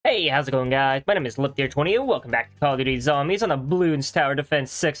Hey, how's it going, guys? My name is LipDeer20 and welcome back to Call of Duty Zombies on the Bloons Tower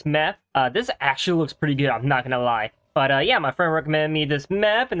Defense 6 map. This actually looks pretty good, I'm not gonna lie. But yeah, my friend recommended me this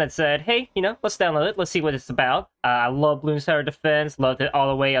map and then said, hey, let's download it, let's see what it's about. I love Bloons Tower Defense, loved it all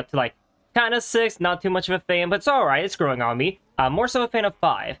the way up to like kind of 6, not too much of a fan, but it's alright, it's growing on me. More so a fan of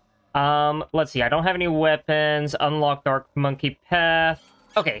 5. Let's see, I don't have any weapons, unlock Dark Monkey Path.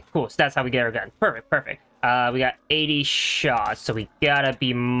 Okay, cool, so that's how we get our gun. Perfect. We got 80 shots, so we gotta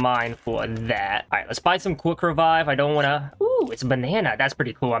be mindful of that. Alright, let's buy some quick revive. I don't wanna... Ooh, it's a banana. That's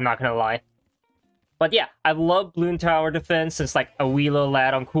pretty cool, I'm not gonna lie. But yeah, I love Bloons Tower Defense since like a wee little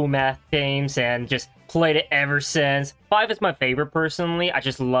lad on cool math games and just played it ever since. 5 is my favorite personally, I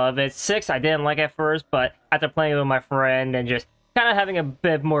just love it. 6 I didn't like at first, but after playing it with my friend and just kind of having a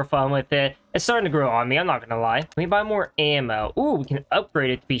bit more fun with it, it's starting to grow on me, I'm not gonna lie. Let me buy more ammo. Ooh, we can upgrade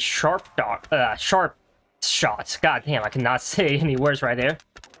it to be sharp shots. God damn, I cannot say any words right there.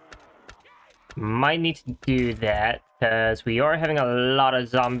 Might need to do that, because we are having a lot of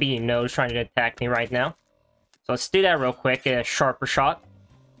zombinos trying to attack me right now. So let's do that real quick, get a sharper shot.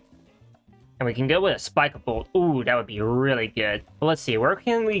 And we can go with a spike bolt. Ooh, that would be really good. But let's see, where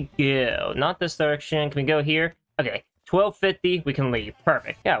can we go? Not this direction. Can we go here? Okay, 1250, we can leave.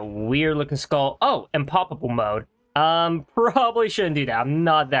 Perfect. Yeah, weird looking skull. Oh, impoppable mode. Probably shouldn't do that. I'm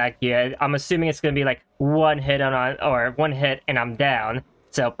not that good. I'm assuming it's gonna be like one hit and I'm down.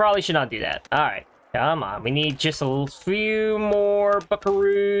 So probably should not do that. Alright, come on. We need just a few more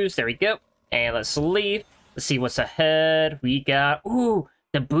buckaroos. There we go. And let's leave. Let's see what's ahead. We got, ooh,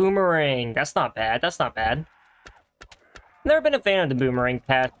 the boomerang. That's not bad. Never been a fan of the boomerang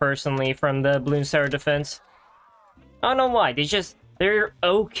path personally from the Bloons Tower Defense. I don't know why. They're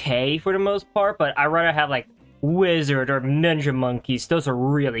okay for the most part, but I'd rather have like wizard or ninja monkeys. Those are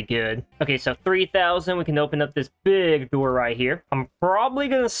really good. Okay, so 3,000, we can open up this big door right here. I'm probably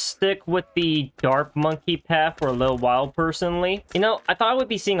gonna stick with the dark monkey path for a little while personally. I thought I would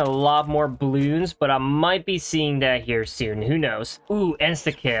be seeing a lot more balloons, but I might be seeing that here soon. Who knows? Ooh,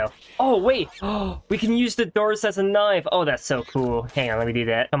 insta-kill. Oh wait, we can use the doors as a knife. Oh, that's so cool. Hang on, let me do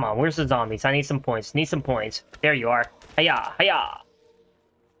that. Come on, where's the zombies? I need some points. There you are. Hiya. How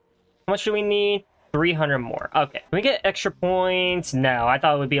much do we need? 300 more. Okay. Can we get extra points? No, I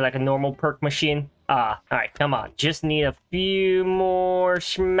thought it would be like a normal perk machine. Alright, come on. Just need a few more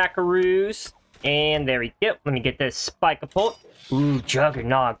schmackaroos. And there we go. Let me get this spike-a-pult. Ooh,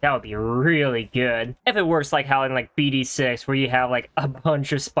 Juggernaut. That would be really good. If it works like how in like BD6, where you have like a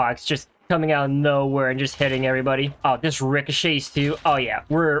bunch of spikes just coming out of nowhere and just hitting everybody. Oh, this ricochets too. Oh yeah,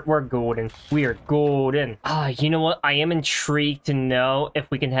 we're golden. We are golden. You know what? I am intrigued to know if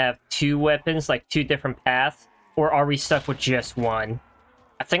we can have 2 weapons, like 2 different paths, or are we stuck with just one?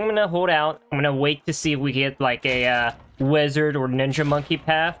 I think I'm gonna hold out. I'm gonna wait to see if we get like a wizard or ninja monkey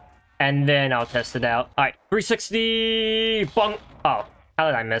path, and then I'll test it out. All right, 360. Bonk. Oh. How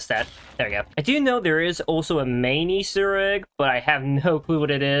did I miss that? There we go. I do know there is also a main Easter egg, but I have no clue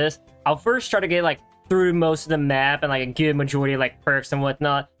what it is. I'll first try to get like through most of the map and like a good majority of like perks and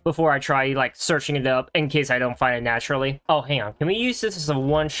whatnot before I try like searching it up in case I don't find it naturally. Oh, hang on. Can we use this as a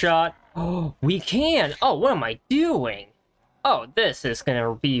one-shot? Oh, we can! Oh, what am I doing? Oh, this is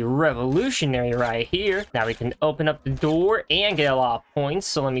gonna be revolutionary right here. Now we can open up the door and get a lot of points,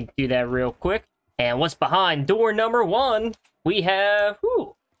 so let me do that real quick. And what's behind door number 1? We have,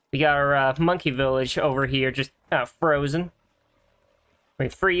 we got our monkey village over here, just kind of frozen. Let me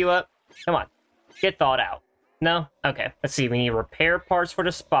free you up. Come on, get thawed out. No? Okay, let's see, we need repair parts for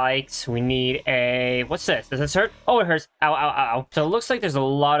the spikes. We need a, what's this? Does this hurt? Oh, it hurts. Ow, ow, ow. So it looks like there's a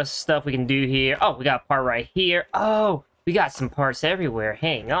lot of stuff we can do here. Oh, we got a part right here. Oh, we got some parts everywhere.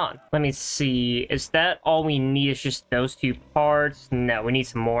 Hang on. Let me see. Is that all we need is just those 2 parts? No, we need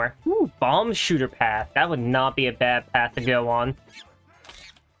some more. Ooh, bomb shooter path. That would not be a bad path to go on.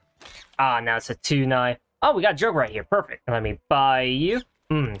 Now it's a 2-knife. Oh, we got a joke right here. Perfect. Let me buy you.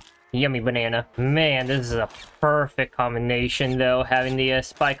 Yummy banana. Man, this is a perfect combination, though, having the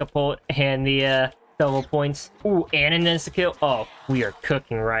spike-a-pult and the double points. Ooh, and an insta-kill. Oh, we are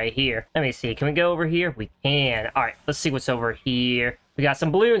cooking right here. Let me see. Can we go over here? We can. All right, let's see what's over here. We got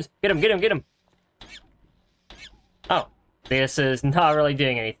some balloons. Get them. Oh, this is not really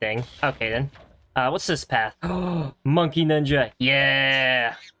doing anything. Okay, then. What's this path? Monkey Ninja.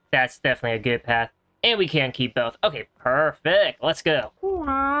 Yeah, that's definitely a good path. And we can keep both. Okay, perfect. Let's go.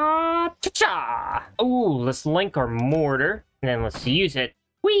 Cha-cha! Ooh, let's link our mortar. And then let's use it.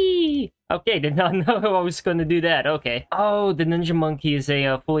 Whee! Okay, did not know I was going to do that. Okay. Oh, the ninja monkey is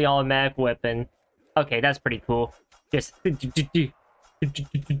a fully automatic weapon. Okay, that's pretty cool. Just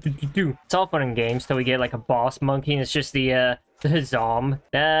It's all fun and games till we get like a boss monkey and it's just the zom.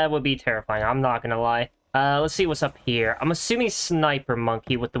 That would be terrifying, I'm not gonna lie. Let's see what's up here. I'm assuming sniper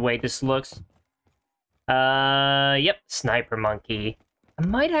monkey with the way this looks. Yep, sniper monkey. I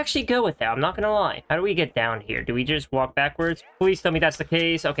might actually go with that, I'm not gonna lie. How do we get down here? Do we just walk backwards? Please tell me that's the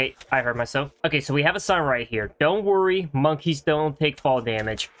case. Okay, I heard myself. Okay, so we have a sign right here. Don't worry, monkeys don't take fall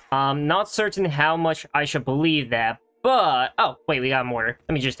damage. I'm not certain how much I should believe that, but... Oh, wait, we got a mortar.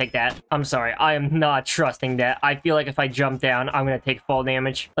 Let me just take that. I'm sorry, I am not trusting that. I feel like if I jump down, I'm gonna take fall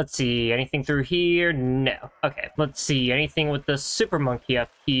damage. Let's see, anything through here? No. Okay, let's see, anything with the super monkey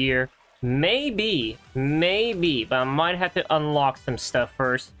up here? Maybe, but I might have to unlock some stuff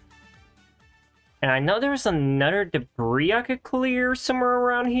first. And I know there's another debris I could clear somewhere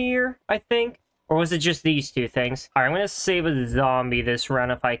around here, I think. Or was it just these two things? Alright, I'm gonna save a zombie this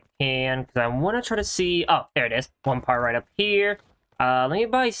round if I can, because I want to try to see... Oh, there it is. One part right up here. Let me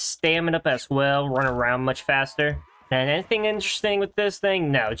buy stamina up as well, run around much faster. And anything interesting with this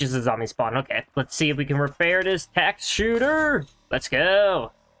thing? No, just a zombie spawn. Okay, let's see if we can repair this tax shooter. Let's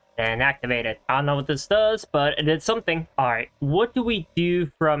go. And activate it. I don't know what this does, but it did something. Alright, what do we do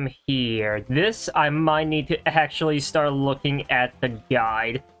from here? This, I might need to actually start looking at the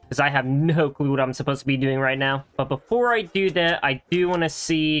guide, because I have no clue what I'm supposed to be doing right now. But before I do that, I do want to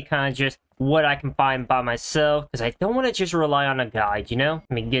see kind of just what I can find by myself, because I don't want to just rely on a guide, you know?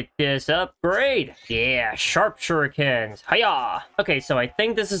 Let me get this upgrade. Yeah, sharp shurikens. Hiya! Okay, so I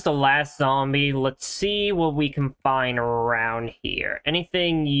think this is the last zombie. Let's see what we can find around here.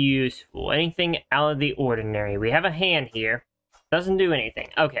 Anything useful? Anything out of the ordinary? We have a hand here. Doesn't do anything.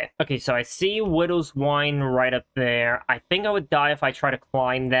 Okay, so I see Widow's Wine right up there. I think I would die if I try to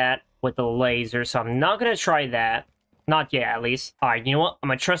climb that with the laser, so I'm not gonna try that. Not yet, at least. Alright, you know what? I'm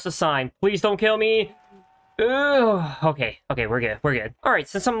gonna trust the sign. Please don't kill me! Ugh. Okay, we're good. Alright,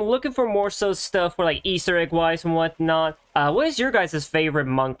 since I'm looking for more so stuff for like Easter egg-wise and whatnot, what is your guys' favorite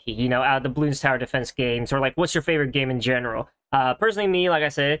monkey, you know, out of the Bloons Tower Defense games? Or like, what's your favorite game in general? Personally, me, like I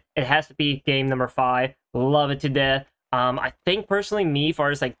said, it has to be game number 5. Love it to death. I think personally, me, as far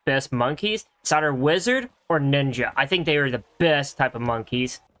as like best monkeys, it's either wizard or ninja. I think they are the best type of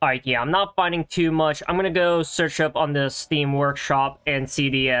monkeys. Alright, yeah, I'm not finding too much. I'm gonna go search up on the Steam Workshop and see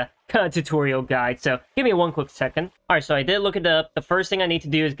the tutorial guide, so give me one quick second. Alright, so I did look it up. The first thing I need to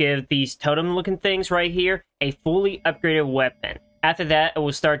do is give these totem-looking things right here a fully upgraded weapon. After that, it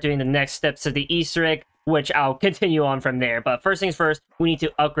will start doing the next steps of the Easter egg, which I'll continue on from there. But first things first, we need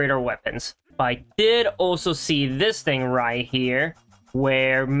to upgrade our weapons. I did also see this thing right here,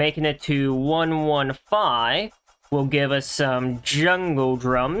 where making it to 115 will give us some jungle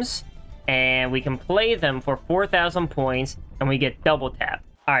drums, and we can play them for 4,000 points, and we get double tap.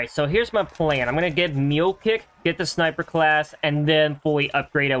 Alright, so here's my plan. I'm gonna get Mule Kick, get the sniper class, and then fully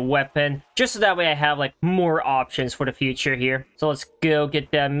upgrade a weapon, just so that way I have like more options for the future here. So let's go get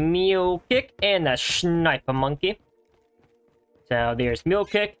the Mule Kick and the sniper monkey. So there's Mule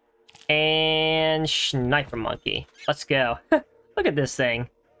Kick and sniper monkey. Let's go. Look at this thing.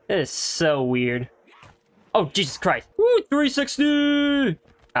 It is so weird. Oh, Jesus Christ. Woo, 360!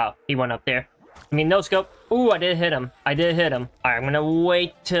 Oh, he went up there. I mean, no scope. Ooh, I did hit him. Alright, I'm gonna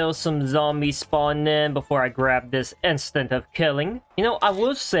wait till some zombies spawn in before I grab this instant of killing. You know, I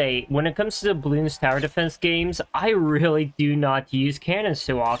will say, when it comes to the Bloons Tower Defense games, I really do not use cannons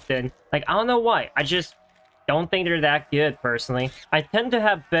too often. Like, I don't know why. I just don't think they're that good, personally. I tend to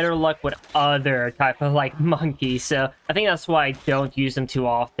have better luck with other type of, like, monkeys, so I think that's why I don't use them too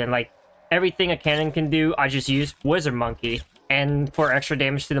often. Like, everything a cannon can do, I just use Wizard Monkey. And for extra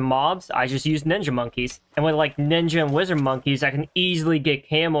damage to the mobs, I just use Ninja Monkeys. And with like Ninja and Wizard Monkeys, I can easily get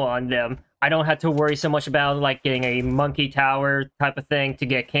camo on them. I don't have to worry so much about like getting a monkey tower type of thing to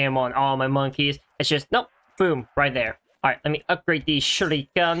get camo on all my monkeys. It's just, nope, boom, right there. Alright, let me upgrade these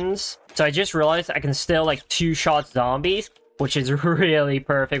shurikens. So I just realized I can still like two-shot zombies, which is really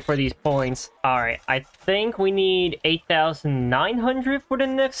perfect for these points. Alright, I think we need 8,900 for the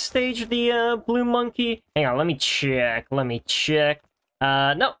next stage of the Blue Monkey. Hang on, let me check.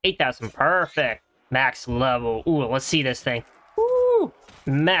 No, 8,000, perfect. Max level. Ooh, let's see this thing. Ooh,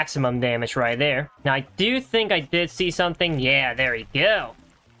 maximum damage right there. Now, I do think I did see something. Yeah, there we go.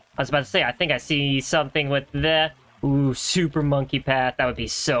 I was about to say, I think I see something with that. Ooh, super monkey path. That would be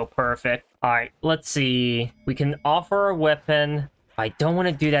so perfect. Alright, let's see. We can offer a weapon. I don't want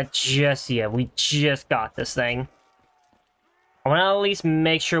to do that just yet. We just got this thing. I want to at least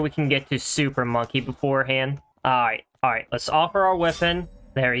make sure we can get to Super Monkey beforehand. Alright, let's offer our weapon.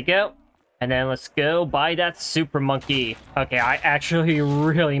 There we go. And then let's go buy that Super Monkey. Okay, I actually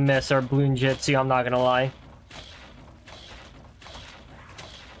really miss our Bloon Jitsu, I'm not gonna lie.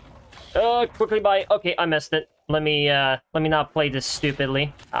 Quickly buy. Okay, I missed it. Let me not play this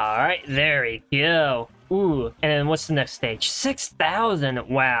stupidly. All right, there we go. Ooh, and then what's the next stage? 6,000.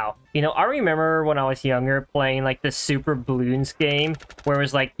 Wow. You know, I remember when I was younger playing like the Super Bloons game, where it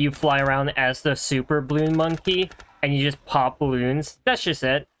was like you fly around as the Super Bloon monkey and you just pop balloons. That's just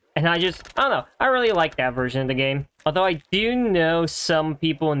it. And I don't know. I really like that version of the game. Although I do know some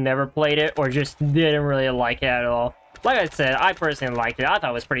people never played it or just didn't really like it at all. Like I said, I personally liked it. I thought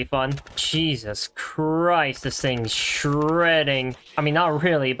it was pretty fun. Jesus Christ, this thing's shredding. I mean, not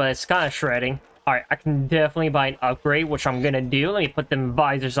really, but it's kind of shredding. Alright, I can definitely buy an upgrade, which I'm gonna do. Let me put them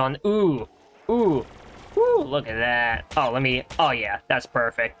visors on. Ooh. Ooh. Ooh, look at that. Oh yeah, that's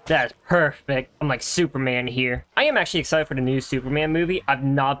perfect. That's perfect. I'm like Superman here. I am actually excited for the new Superman movie. I've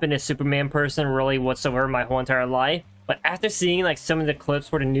not been a Superman person really whatsoever my whole entire life. But after seeing like some of the clips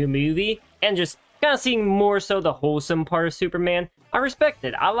for the new movie, and just kind of seeing more so the wholesome part of Superman, I respect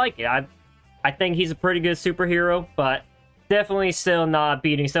it. I like it. I think he's a pretty good superhero, but definitely still not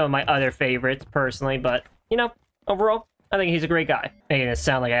beating some of my other favorites personally. But, you know, overall, I think he's a great guy. Making it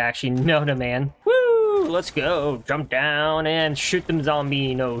sound like I actually know the man. Woo! Let's go. Jump down and shoot them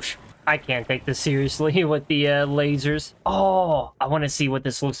zombies. I can't take this seriously with the lasers. Oh, I want to see what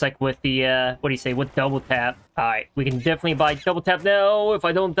this looks like with the, what do you say, with double tap. Alright, we can definitely buy double tap now if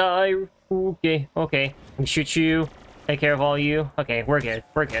I don't die. Okay, okay. Let me shoot you. Take care of all you. Okay, we're good.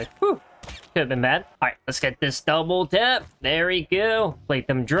 We're good. Whew. Could have been bad. Alright, let's get this double tap. There we go. Play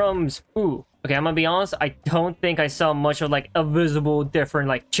them drums. Ooh. Okay, I'm gonna be honest, I don't think I saw much of like a visible different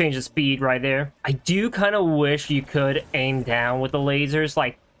like change of speed right there. I do kind of wish you could aim down with the lasers,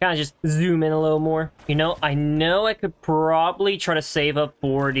 like kind of just zoom in a little more. You know I could probably try to save up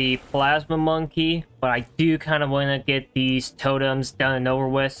for the plasma monkey, but I do kind of want to get these totems done and over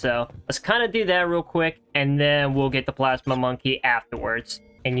with, so let's kind of do that real quick, and then we'll get the plasma monkey afterwards.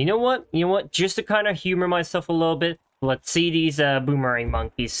 And you know what? Just to kind of humor myself a little bit, let's see these boomerang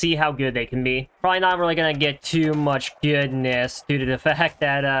monkeys, see how good they can be. Probably not really gonna get too much goodness due to the fact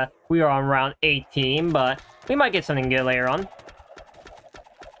that we are on round 18, but we might get something good later on.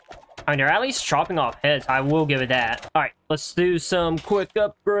 I mean, they're at least chopping off heads. I will give it that. Alright, let's do some quick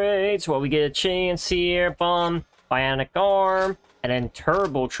upgrades while we get a chance here. Bomb, bionic arm, and then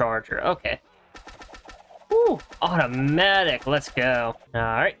turbocharger. Okay. Woo, automatic. Let's go.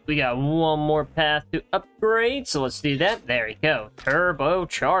 Alright, we got one more path to upgrade, so let's do that. There we go.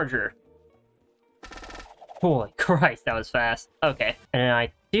 Turbocharger. Holy Christ, that was fast. Okay, and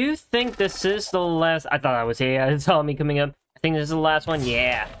I do think this is the last... I thought I was here. I saw me coming up. I think this is the last one.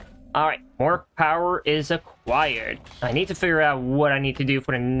 Yeah. Alright, more power is acquired. I need to figure out what I need to do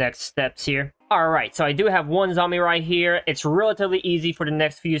for the next steps here. Alright, so I do have one zombie right here. It's relatively easy for the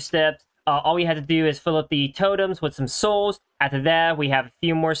next few steps. All we have to do is fill up the totems with some souls. After that, we have a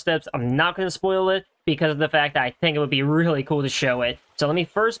few more steps. I'm not going to spoil it because of the fact that I think it would be really cool to show it. So let me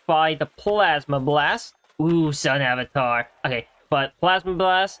first buy the Plasma Blast. Ooh, Sun Avatar. Okay, but Plasma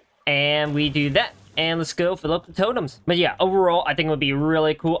Blast, and we do that. And let's go fill up the totems. But yeah, overall, I think it would be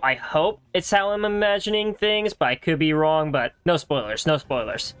really cool. I hope it's how I'm imagining things, but I could be wrong. But no spoilers, no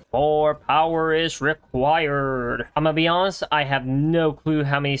spoilers. More power is required. I'm gonna be honest, I have no clue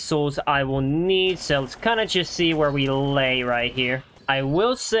how many souls I will need. So let's kind of just see where we lay right here. I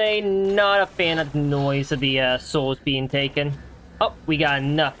will say, not a fan of the noise of the souls being taken. Oh, we got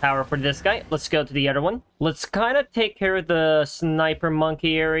enough power for this guy. Let's go to the other one. Let's kind of take care of the sniper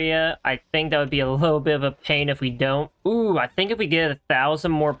monkey area. I think that would be a little bit of a pain if we don't. Ooh, I think if we get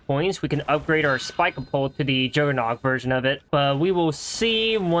 1,000 more points, we can upgrade our Spike-a-Pole to the Juggernaut version of it. But we will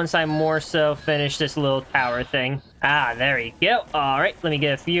see once I more so finish this little tower thing. Ah, there we go. All right, let me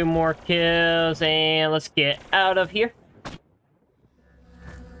get a few more kills and let's get out of here.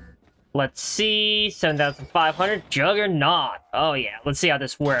 Let's see, 7,500, Juggernaut. Oh yeah, let's see how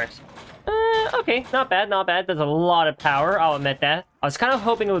this works. Okay, not bad, not bad. There's a lot of power, I'll admit that. I was kind of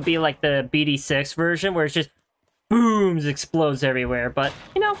hoping it would be like the BD6 version, where it's just booms, explodes everywhere. But,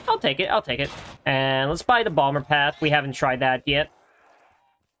 you know, I'll take it, I'll take it. And let's buy the Bomber Path. We haven't tried that yet.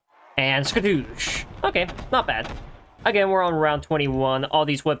 And Skadoosh. Okay, not bad. Again, we're on round 21. All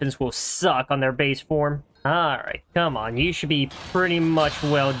these weapons will suck on their base form. Alright, come on. You should be pretty much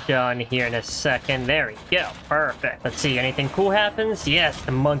well done here in a second. There we go. Perfect. Let's see, anything cool happens? Yes,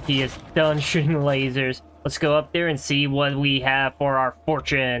 the monkey is done shooting lasers. Let's go up there and see what we have for our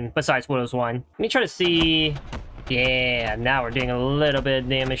fortune, besides Widow's Wine. Let me try to see... Yeah, now we're doing a little bit of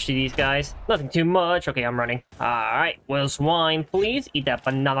damage to these guys. Nothing too much. Okay, I'm running. Alright, Widow's Wine, please. Eat that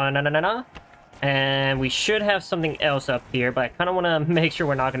banana. And we should have something else up here, but I kind of want to make sure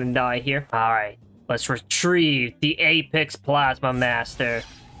we're not going to die here. Alright. Let's retrieve the Apex Plasma Master.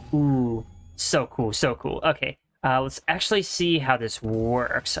 Ooh, so cool, so cool. Okay, let's actually see how this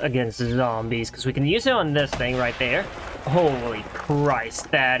works against zombies, because we can use it on this thing right there. Holy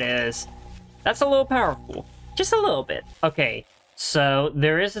Christ, that's a little powerful. Just a little bit. Okay, so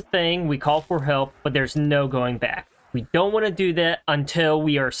there is a thing, we call for help, but there's no going back. We don't want to do that until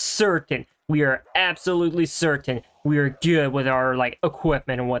we are certain. We are absolutely certain we are good with our, like,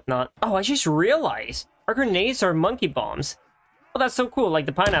 equipment and whatnot. Oh, I just realized our grenades are monkey bombs. Oh, that's so cool, like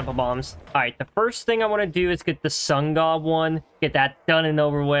the pineapple bombs. Alright, the first thing I want to do is get the sun god one, get that done and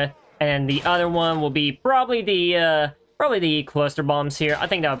over with, and the other one will be probably the cluster bombs here. I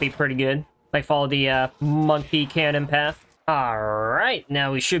think that would be pretty good. Like, follow the monkey cannon path. Alright,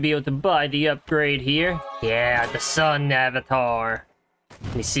 now we should be able to buy the upgrade here. Yeah, the sun avatar.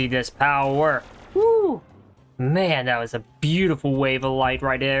 Let me see this power. Woo! Man, that was a beautiful wave of light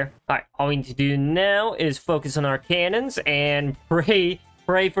right there. Alright, all we need to do now is focus on our cannons and pray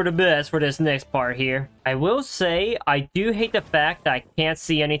for the best for this next part here. I will say, I do hate the fact that I can't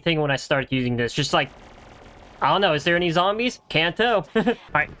see anything when I start using this. Just like, I don't know, is there any zombies? Can't tell.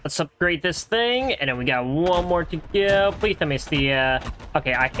 Alright, let's upgrade this thing, and then we got one more to go. Please don't miss the,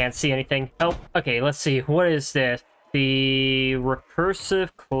 okay, I can't see anything. Oh, okay, let's see, what is this? The recursive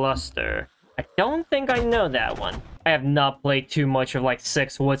cluster. I don't think I know that one. I have not played too much of, like,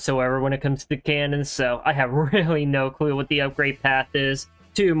 6 whatsoever when it comes to the cannons, so I have really no clue what the upgrade path is.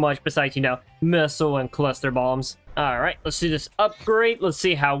 Too much besides, you know, missile and cluster bombs. Alright, let's do this upgrade. Let's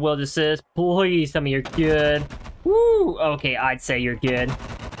see how well this is. Please tell me you're good. Woo! Okay, I'd say you're good.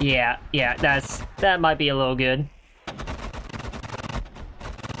 Yeah, that might be a little good.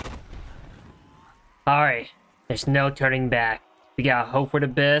 Alright, there's no turning back. We gotta hope for the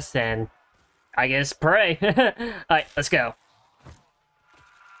best and, I guess, pray. Alright, let's go.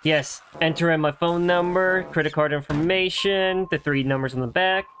 Yes, enter in my phone number, credit card information, the 3 numbers on the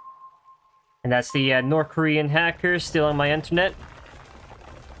back. And that's the North Korean hacker stealing my internet.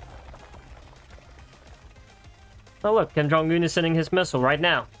 Oh look, Kim Jong-un is sending his missile right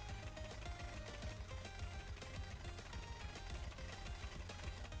now.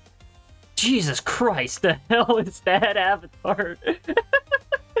 Jesus Christ, the hell is that avatar?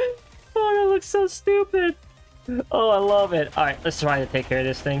 Oh, that looks so stupid. Oh, I love it. Alright, let's try to take care of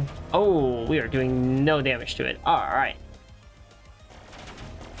this thing. Oh, we are doing no damage to it. Alright.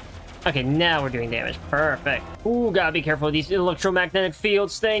 Okay, now we're doing damage. Perfect. Ooh, gotta be careful of these electromagnetic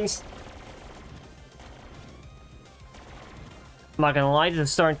fields things. I'm not gonna lie, this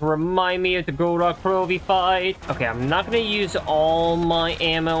is starting to remind me of the Goldock Provy fight. Okay, I'm not gonna use all my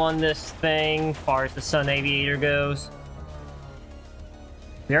ammo on this thing, as far as the Sun Aviator goes.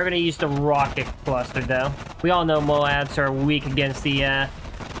 We are going to use the rocket cluster, though. We all know Moabs are weak against the,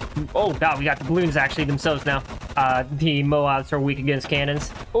 oh, God, we got the Bloons actually themselves now. The Moabs are weak against cannons.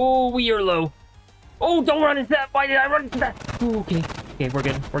 Oh, we are low. Oh, don't run into that. Why did I run into that? Ooh, okay. Okay, we're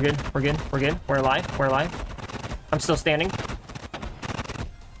good. We're good. We're good. We're good. We're alive. We're alive. I'm still standing.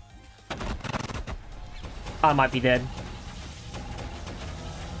 I might be dead.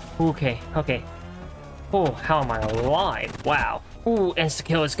 Okay. Okay. Oh, how am I alive? Wow. Ooh,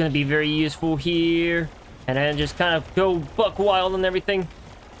 insta-kill is going to be very useful here. And then just kind of go buck wild and everything.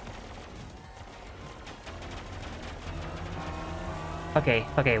 Okay,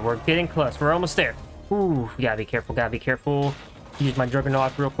 okay, we're getting close. We're almost there. Ooh, gotta be careful, gotta be careful. Use my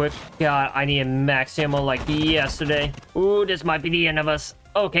Juggernaut real quick. God, I need a max ammo like yesterday. Ooh, this might be the end of us.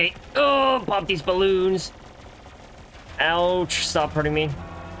 Okay. Oh, pop these balloons. Ouch, stop hurting me.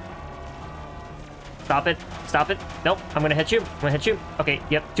 Stop it. Stop it. Nope. I'm gonna hit you. I'm gonna hit you. Okay,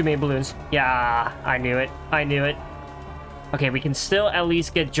 yep. Too many balloons. Yeah, I knew it. I knew it. Okay, we can still at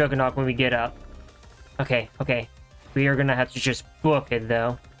least get Juggernaut when we get up. Okay, okay. We are gonna have to just book it,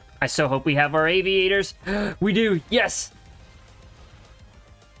 though. I so hope we have our aviators. We do. Yes!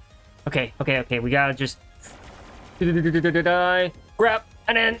 Okay, okay, okay. We gotta just... grab,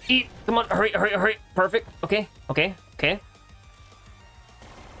 and then eat. Come on, hurry, hurry, hurry. Perfect. Okay, okay, okay.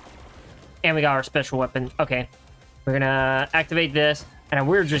 And we got our special weapon. Okay. We're gonna activate this, and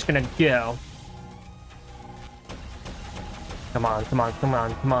we're just gonna go. Come on, come on, come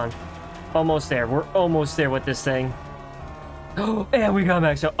on, come on. Almost there. We're almost there with this thing. Oh, and we got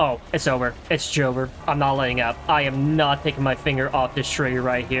max. Oh, it's over. It's over. I'm not letting up. I am not taking my finger off this trigger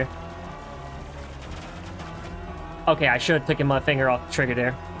right here. Okay, I should have taken my finger off the trigger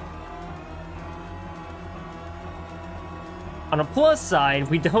there. On a plus side,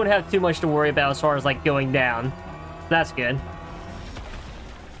 we don't have too much to worry about as far as, like, going down. That's good.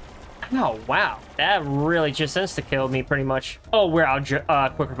 Oh, wow. That really just insta-killed me, pretty much. Oh, we're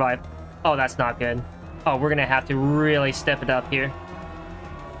out, quick revive. Oh, that's not good. Oh, we're gonna have to really step it up here.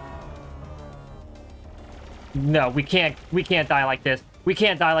 No, we can't die like this. We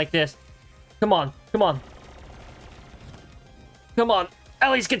can't die like this. Come on, come on. Come on.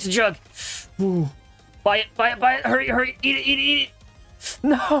 At least get to Jug. Ooh. Buy it, buy it, buy it. Hurry, hurry. Eat it, eat it, eat it.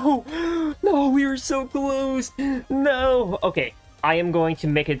 No! No, we were so close. No. Okay, I am going to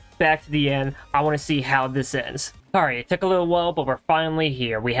make it back to the end. I want to see how this ends. Alright, it took a little while, but we're finally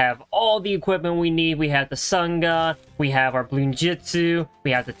here. We have all the equipment we need. We have the sun gun. We have our Bloon Jitsu.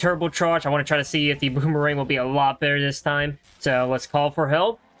 We have the turbocharge. I want to try to see if the boomerang will be a lot better this time. So let's call for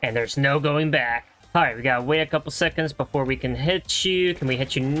help, and there's no going back. Alright, we gotta wait a couple seconds before we can hit you. Can we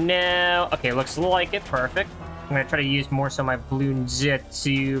hit you now? Okay, looks like it. Perfect. I'm gonna try to use more so my Bloon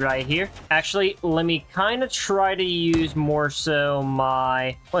Jitsu right here. Actually, let me kind of try to use more so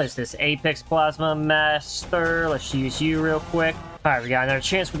my... What is this? Apex Plasma Master. Let's use you real quick. Alright, we got another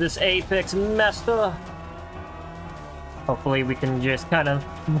chance with this Apex Master. Hopefully we can just kind of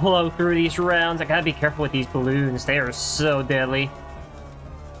blow through these rounds. I gotta be careful with these balloons. They are so deadly.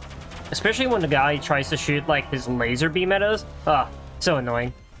 Especially when the guy tries to shoot, like, his laser beam at us. Ah, so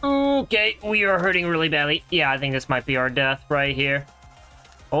annoying. Okay, we are hurting really badly. Yeah, I think this might be our death right here.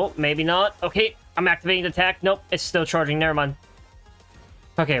 Oh, maybe not. Okay, I'm activating the attack. Nope, it's still charging. Never mind.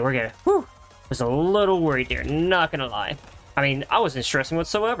 Okay, we're good. Whew. I was a little worried here, not gonna lie. I mean, I wasn't stressing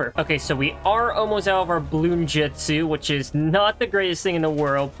whatsoever. Okay, so we are almost out of our Bloon Jitsu, which is not the greatest thing in the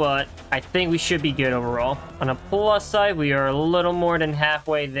world, but I think we should be good overall. On a plus side, we are a little more than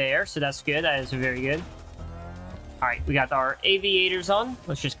halfway there, so that's good. That is very good. Alright, we got our aviators on.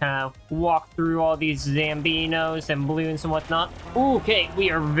 Let's just kind of walk through all these Zambinos and balloons and whatnot. Okay,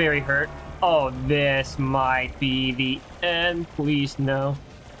 we are very hurt. Oh, this might be the end. Please, no.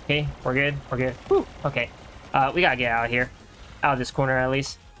 Okay, we're good. We're good. Whew. Okay, we gotta get out of here. Out of this corner, at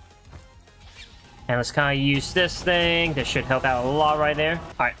least. And let's kind of use this thing. This should help out a lot right there.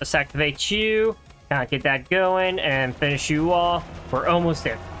 Alright, let's activate you. Kind of get that going and finish you off. We're almost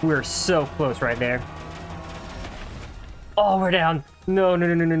there. We're so close right there. Oh, we're down. No, no,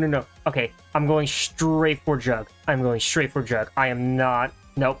 no, no, no, no, no. Okay, I'm going straight for Jug. I'm going straight for Jug. I am not.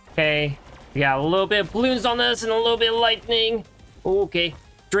 Nope. Okay. We got a little bit of balloons on this and a little bit of lightning. Okay.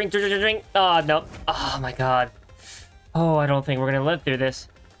 Drink, drink, drink, drink. Oh, no. Oh, my God. Oh, I don't think we're going to live through this.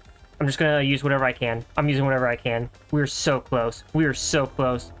 I'm just going to use whatever I can. I'm using whatever I can. We're so close. We are so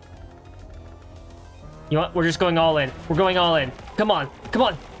close. You know what? We're just going all in. We're going all in. Come on. Come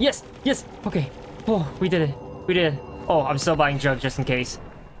on. Yes. Yes. Okay. Oh, we did it. We did it. Oh, I'm still buying Jug just in case.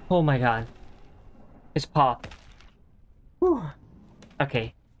 Oh, my God. It's pop. Whew.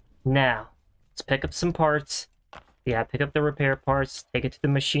 Okay. Now, let's pick up some parts. Yeah, pick up the repair parts. Take it to the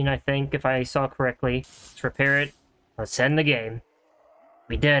machine, I think, if I saw correctly. Let's repair it. Let's end the game.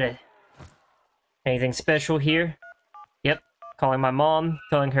 We did it. Anything special here? Yep. Calling my mom,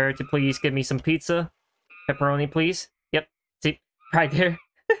 telling her to please give me some pizza. Pepperoni, please. Yep. See? Right there.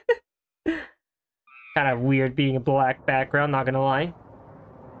 Kind of weird being a black background, not gonna lie.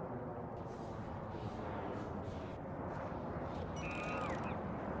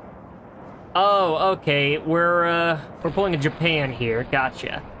 Oh, okay. We're pulling a Japan here.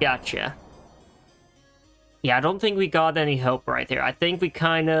 Gotcha. Gotcha. Yeah, I don't think we got any help right there. I think we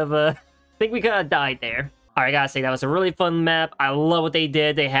kind of died there. Alright, I gotta say, that was a really fun map. I love what they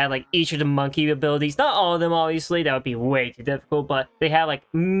did. They had, like, each of the monkey abilities. Not all of them, obviously. That would be way too difficult. But they had, like,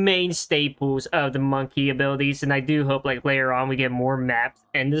 main staples of the monkey abilities. And I do hope, like, later on we get more maps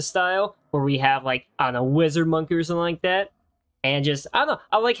in this style. Where we have, like, I don't know, wizard monkey or something like that. And just, I don't know,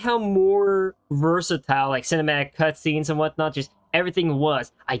 I like how more versatile, like, cinematic cutscenes and whatnot, just everything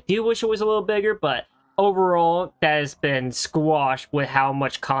was. I do wish it was a little bigger, but overall, that has been squashed with how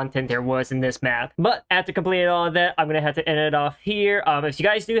much content there was in this map. But after completing all of that, I'm going to have to end it off here. If you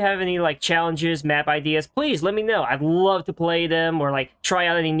guys do have any, like, challenges, map ideas, please let me know. I'd love to play them or, like, try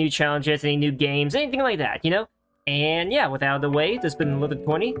out any new challenges, any new games, anything like that, you know? And yeah, with that out of the way, this has been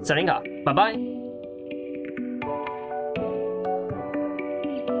Living20, signing off. Bye-bye.